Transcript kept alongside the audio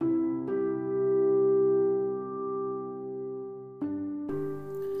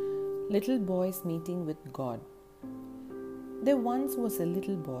Little Boy's Meeting with God. There once was a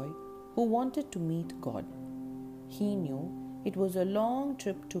little boy who wanted to meet God. He knew it was a long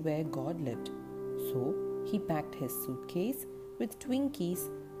trip to where God lived, so he packed his suitcase with Twinkies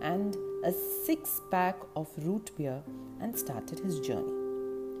and a 6-pack of root beer and started his journey.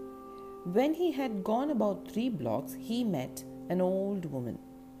 When he had gone about 3 blocks, he met an old woman.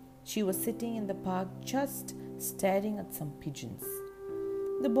 She was sitting in the park just staring at some pigeons.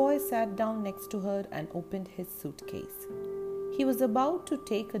 The boy sat down next to her and opened his suitcase. He was about to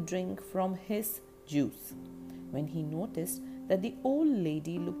take a drink from his juice when he noticed that the old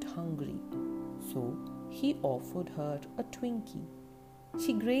lady looked hungry. So he offered her a Twinkie.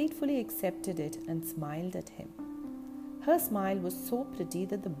 She gratefully accepted it and smiled at him. Her smile was so pretty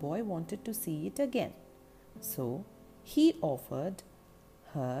that the boy wanted to see it again. So he offered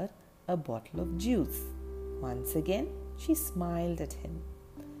her a bottle of juice. Once again, she smiled at him.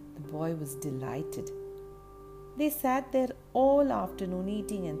 The boy was delighted. They sat there all afternoon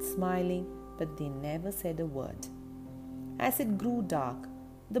eating and smiling, but they never said a word. As it grew dark,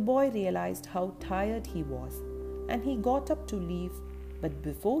 the boy realized how tired he was, and he got up to leave, but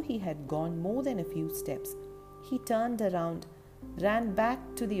before he had gone more than a few steps, he turned around, ran back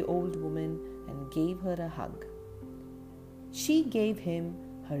to the old woman and gave her a hug. She gave him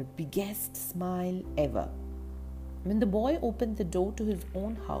her biggest smile ever. When the boy opened the door to his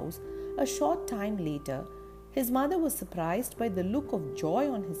own house a short time later, his mother was surprised by the look of joy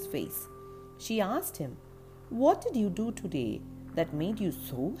on his face. She asked him, "What did you do today that made you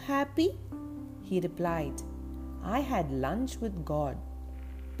so happy?" He replied, "I had lunch with God."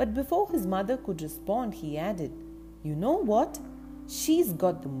 But before his mother could respond, he added, "You know what? She's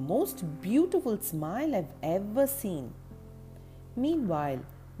got the most beautiful smile I've ever seen." Meanwhile,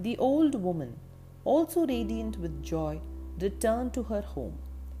 the old woman, also radiant with joy, returned to her home.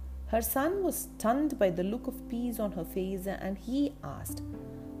 Her son was stunned by the look of peace on her face, and he asked,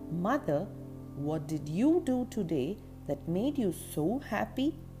 "Mother, what did you do today that made you so happy?"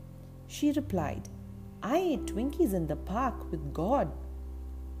 She replied, "I ate Twinkies in the park with God."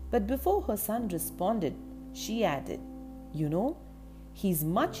 But before her son responded, she added, "You know, he's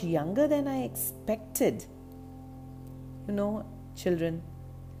much younger than I expected." Children,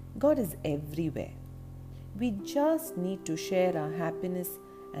 God is everywhere. We just need to share our happiness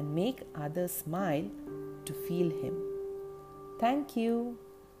and make others smile to feel Him. Thank you.